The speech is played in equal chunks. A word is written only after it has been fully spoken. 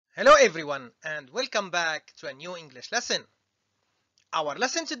Hello everyone and welcome back to a new English lesson. Our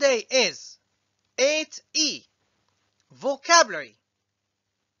lesson today is 8E, vocabulary.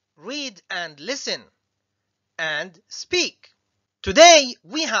 Read and listen and speak. Today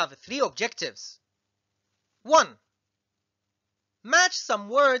we have three objectives. 1. Match some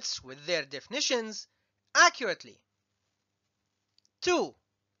words with their definitions accurately. 2.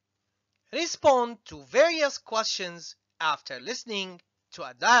 Respond to various questions after listening to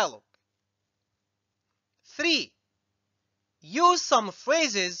a dialogue. 3. Use some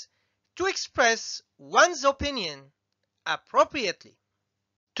phrases to express one's opinion appropriately.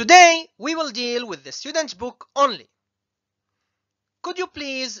 Today, we will deal with the student book only. Could you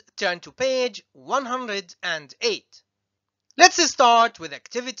please turn to page 108? Let's start with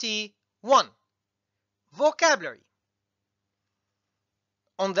activity 1. Vocabulary.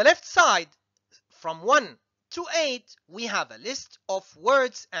 On the left side, from 1 to 8, we have a list of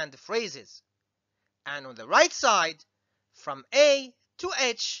words and phrases. And on the right side, from A to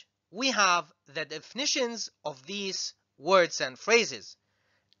H, we have the definitions of these words and phrases,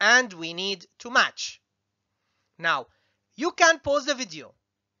 and we need to match. Now, you can pause the video,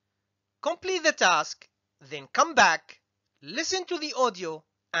 complete the task, then come back, listen to the audio,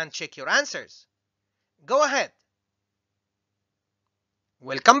 and check your answers. Go ahead.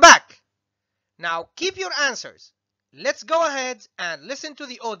 Welcome back. Now keep your answers. Let's go ahead and listen to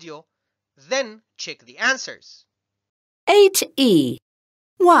the audio, then check the answers. 8E.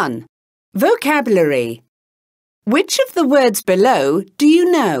 1. Vocabulary. Which of the words below do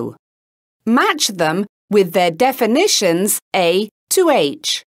you know? Match them with their definitions A to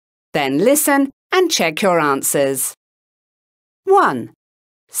H. Then listen and check your answers. 1.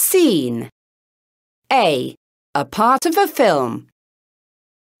 Scene. A. A part of a film.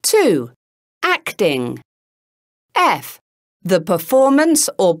 2. Acting. F. The performance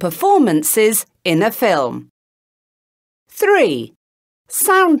or performances in a film. 3.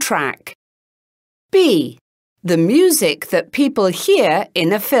 Soundtrack. B. The music that people hear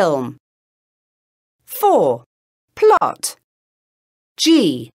in a film. 4. Plot.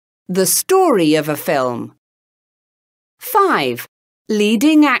 G. The story of a film. 5.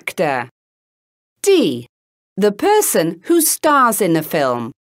 Leading actor. D. The person who stars in a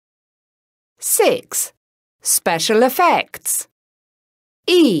film. 6. Special effects.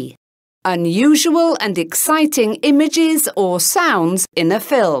 E. Unusual and exciting images or sounds in a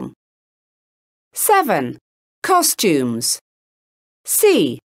film. 7. Costumes.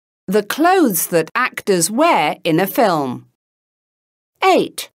 C. The clothes that actors wear in a film.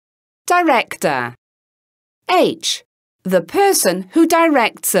 8. Director. H. The person who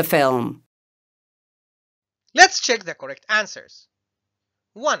directs a film. Let's check the correct answers.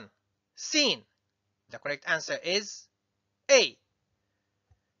 1. Scene. The correct answer is A.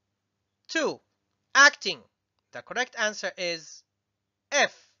 2. Acting. The correct answer is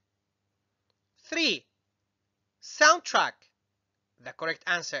F. 3. Soundtrack. The correct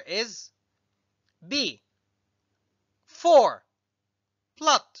answer is B. 4.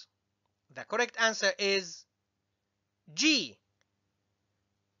 Plot. The correct answer is G.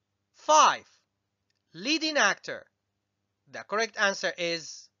 5. Leading actor. The correct answer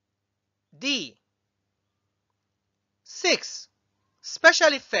is D. 6.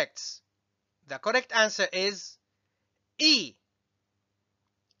 Special effects. The correct answer is E.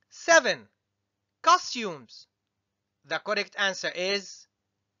 7. Costumes. The correct answer is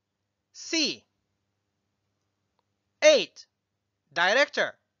C. 8.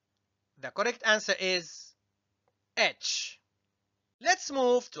 Director. The correct answer is H. Let's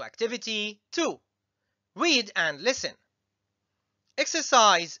move to activity 2. Read and listen.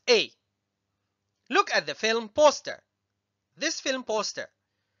 Exercise A. Look at the film poster. This film poster.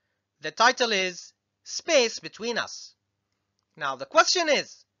 The title is Space Between Us. Now the question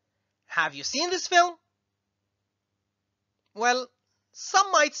is, have you seen this film? Well,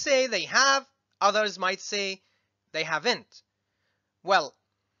 some might say they have, others might say they haven't. Well,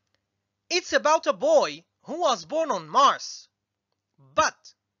 it's about a boy who was born on Mars,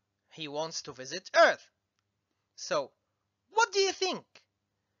 but he wants to visit Earth. So, what do you think?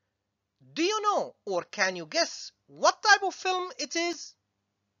 Do you know or can you guess what type of film it is?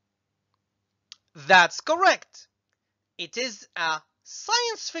 That's correct. It is a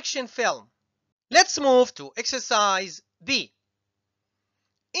science fiction film. Let's move to exercise B.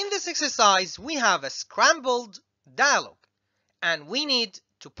 In this exercise, we have a scrambled dialogue and we need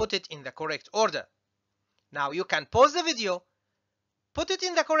to put it in the correct order. Now you can pause the video, put it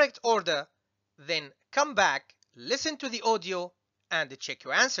in the correct order, then come back, listen to the audio and check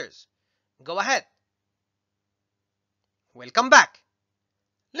your answers. Go ahead. Welcome back.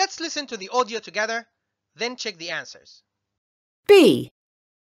 Let's listen to the audio together, then check the answers. B.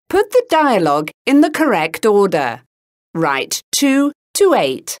 Put the dialogue in the correct order. Write 2 to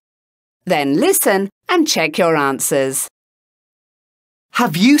 8. Then listen and check your answers.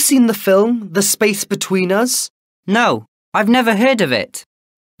 Have you seen the film, The Space Between Us? No, I've never heard of it.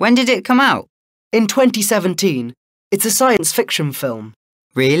 When did it come out? In 2017. It's a science fiction film.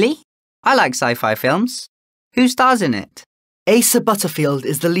 Really? I like sci-fi films. Who stars in it? Asa Butterfield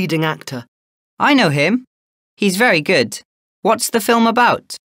is the leading actor. I know him. He's very good. What's the film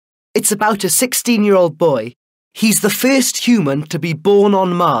about? It's about a 16-year-old boy. He's the first human to be born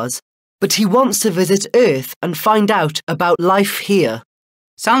on Mars, but he wants to visit Earth and find out about life here.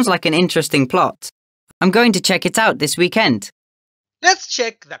 Sounds like an interesting plot. I'm going to check it out this weekend. Let's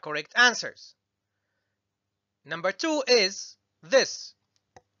check the correct answers. Number 2 is this.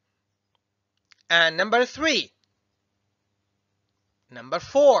 And number 3. Number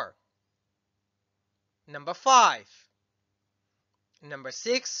 4. Number 5. Number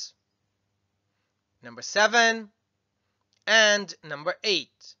 6. Number 7. And number 8.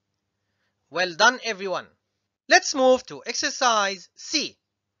 Well done, everyone. Let's move to exercise C.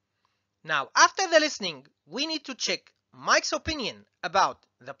 Now, after the listening, we need to check Mike's opinion about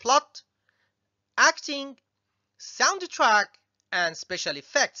the plot, acting, soundtrack, and special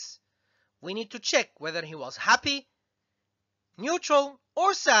effects. We need to check whether he was happy, neutral,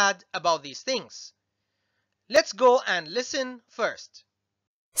 or sad about these things. Let's go and listen first.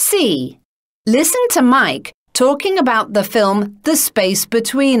 C. Listen to Mike talking about the film The Space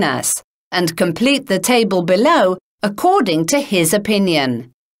Between Us and complete the table below according to his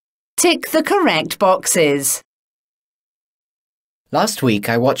opinion. Tick the correct boxes. Last week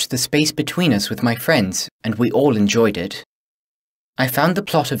I watched The Space Between Us with my friends and we all enjoyed it. I found the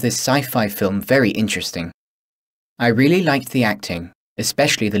plot of this sci-fi film very interesting. I really liked the acting,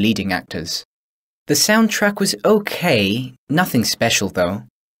 especially the leading actors. The soundtrack was okay, nothing special though,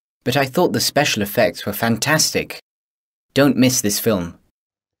 but I thought the special effects were fantastic. Don't miss this film.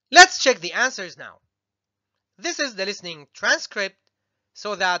 Let's check the answers now. This is the listening transcript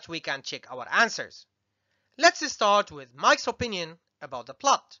so that we can check our answers. Let's start with Mike's opinion about the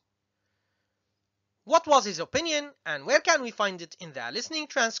plot. What was his opinion and where can we find it in the listening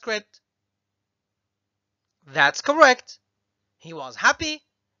transcript? That's correct. He was happy,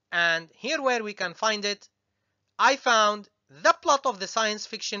 and here where we can find it, I found the plot of the science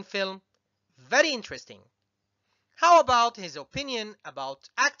fiction film very interesting. How about his opinion about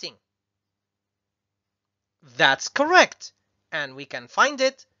acting? That's correct, and we can find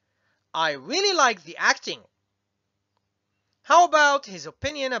it. I really like the acting. How about his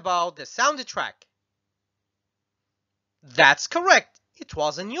opinion about the soundtrack? That's correct. It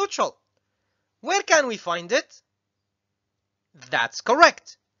was a neutral. Where can we find it? That's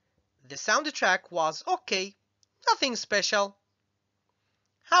correct. The soundtrack was okay, nothing special.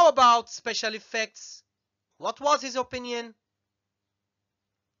 How about special effects? What was his opinion?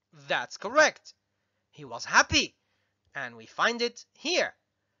 That's correct. He was happy, and we find it here.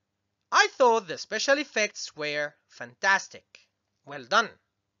 I thought the special effects were fantastic. Well done.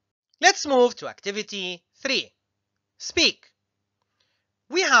 Let's move to activity 3. Speak.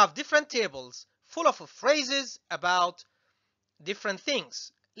 We have different tables full of phrases about different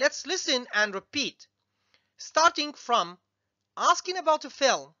things. Let's listen and repeat, starting from asking about a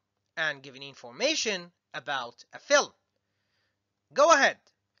film and giving information about a film. Go ahead.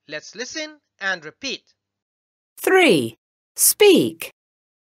 Let's listen and repeat. 3. Speak.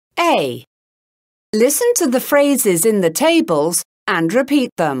 A. Listen to the phrases in the tables and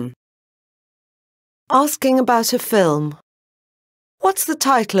repeat them. Asking about a film. What's the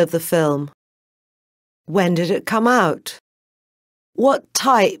title of the film? When did it come out? What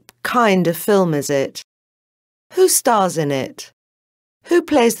kind of film is it? Who stars in it? Who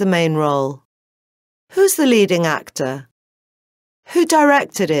plays the main role? Who's the leading actor? Who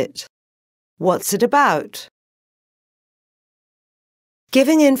directed it? What's it about?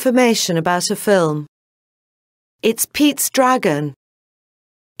 Giving information about a film. It's Pete's Dragon.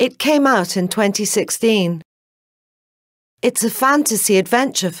 It came out in 2016. It's a fantasy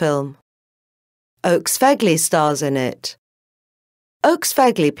adventure film. Oakes Fegley stars in it. Oakes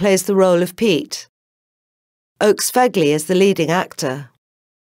Fegley plays the role of Pete. Oakes Fegley is the leading actor.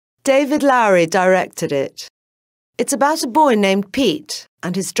 David Lowery directed it. It's about a boy named Pete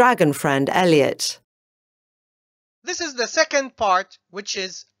and his dragon friend Elliot. This is the second part, which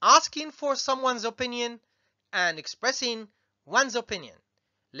is asking for someone's opinion and expressing one's opinion.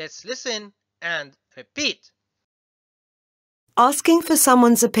 Let's listen and repeat. Asking for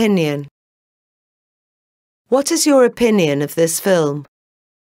someone's opinion. What is your opinion of this film?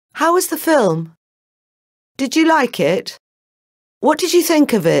 How was the film? Did you like it? What did you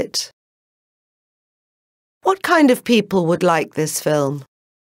think of it? What kind of people would like this film?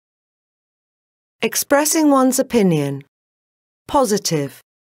 Expressing one's opinion. Positive.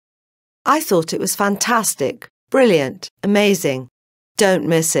 I thought it was fantastic, brilliant, amazing. Don't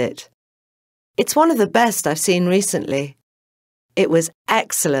miss it. It's one of the best I've seen recently. It was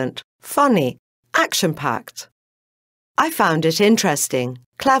excellent, funny, action-packed. I found it interesting,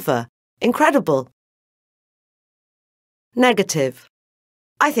 clever, incredible. Negative.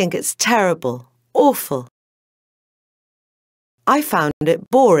 I think it's terrible, awful. I found it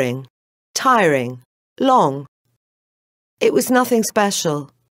boring, tiring, long. It was nothing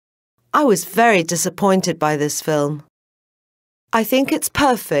special. I was very disappointed by this film. I think it's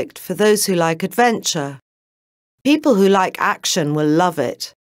perfect for those who like adventure. People who like action will love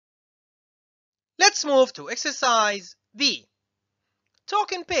it. Let's move to exercise B.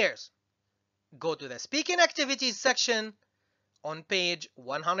 Talk in pairs. Go to the speaking activities section on page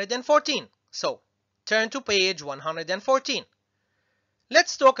 114. So, turn to page 114.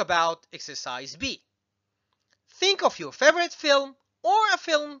 Let's talk about exercise B. Think of your favorite film or a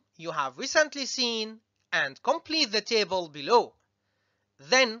film you have recently seen and complete the table below.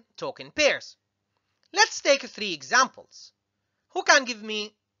 Then talk in pairs. Let's take 3 examples. Who can give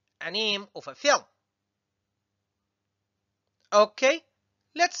me a name of a film? Okay,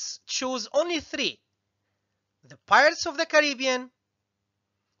 let's choose only 3. The Pirates of the Caribbean,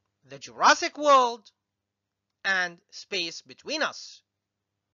 The Jurassic World, and Space Between Us.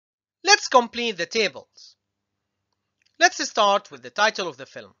 Let's complete the tables. Let's start with the title of the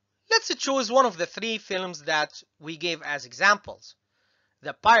film. Let's choose one of the 3 films that we gave as examples.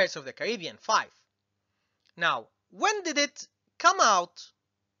 The Pirates of the Caribbean 5. Now, when did it come out?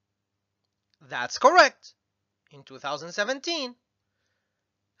 That's correct. In 2017.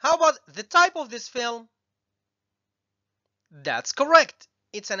 How about the type of this film? That's correct.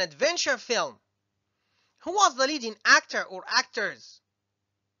 It's an adventure film. Who was the leading actor or actors?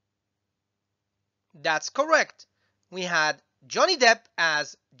 That's correct. We had Johnny Depp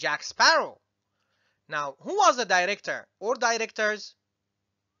as Jack Sparrow. Now, who was the director or directors?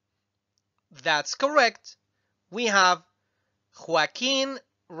 That's correct. We have Joaquin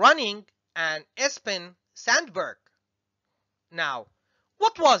Running and Espen Sandberg. Now,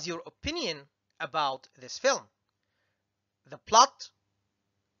 what was your opinion about this film? The plot?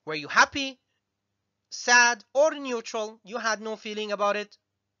 Were you happy, sad, or neutral? You had no feeling about it?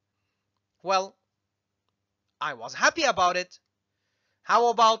 Well, I was happy about it. How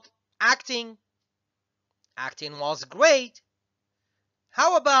about acting? Acting was great.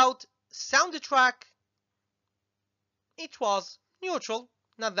 How about soundtrack? It was neutral,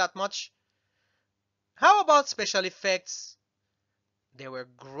 not that much. How about special effects? They were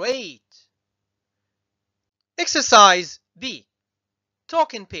great. Exercise B.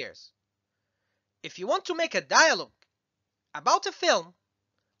 Talk in pairs. If you want to make a dialogue about a film,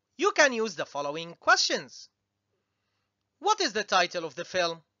 you can use the following questions. What is the title of the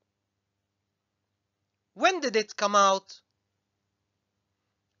film? When did it come out?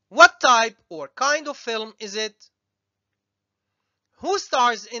 What type or kind of film is it? Who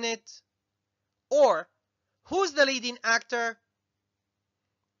stars in it? Or who's the leading actor?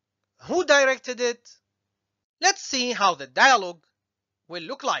 Who directed it? Let's see how the dialogue will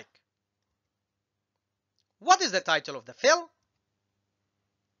look like. What is the title of the film?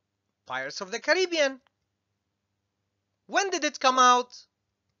 Pirates of the Caribbean. When did it come out?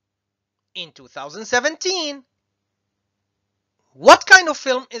 In 2017. What kind of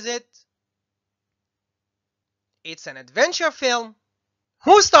film is it? It's an adventure film.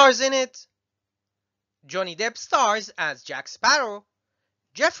 Who stars in it? Johnny Depp stars as Jack Sparrow.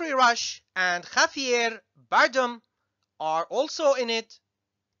 Jeffrey Rush and Javier Bardem are also in it.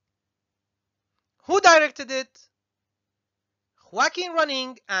 Who directed it? Joaquin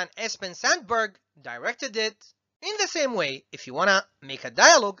Running and Espen Sandberg directed it. In the same way, if you want to make a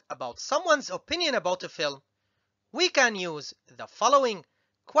dialogue about someone's opinion about a film, we can use the following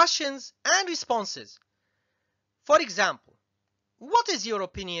questions and responses. For example, what is your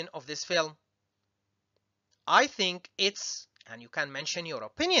opinion of this film? I think it's, and you can mention your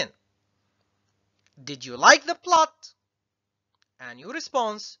opinion. Did you like the plot? And your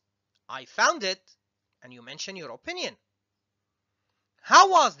response, I found it, and you mention your opinion. How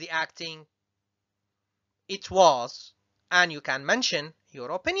was the acting? It was, and you can mention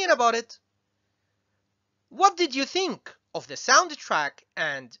your opinion about it. What did you think of the soundtrack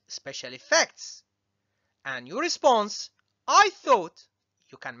and special effects? And your response, I thought,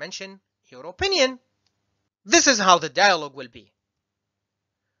 you can mention your opinion. This is how the dialogue will be.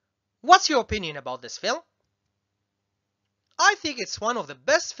 What's your opinion about this film? I think it's one of the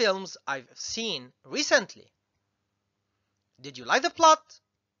best films I've seen recently. Did you like the plot?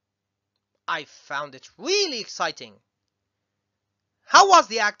 I found it really exciting. How was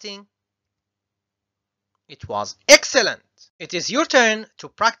the acting? It was excellent. It is your turn to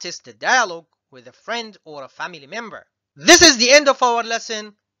practice the dialogue with a friend or a family member. This is the end of our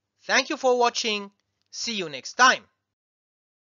lesson. Thank you for watching. See you next time.